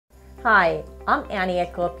Hi, I'm Annie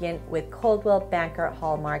Akopian with Coldwell Banker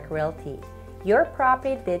Hallmark Realty. Your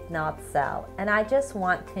property did not sell, and I just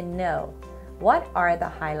want to know, what are the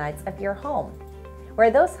highlights of your home? Were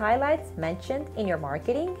those highlights mentioned in your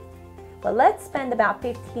marketing? Well, let's spend about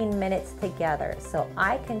 15 minutes together so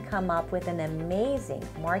I can come up with an amazing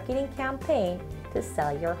marketing campaign to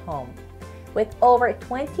sell your home. With over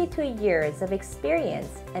 22 years of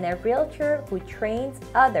experience and a realtor who trains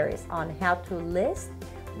others on how to list,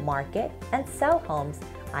 market, and sell homes,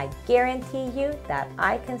 I guarantee you that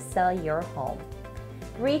I can sell your home.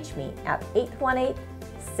 Reach me at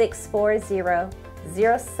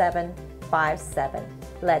 818-640-0757.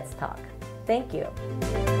 Let's talk. Thank you.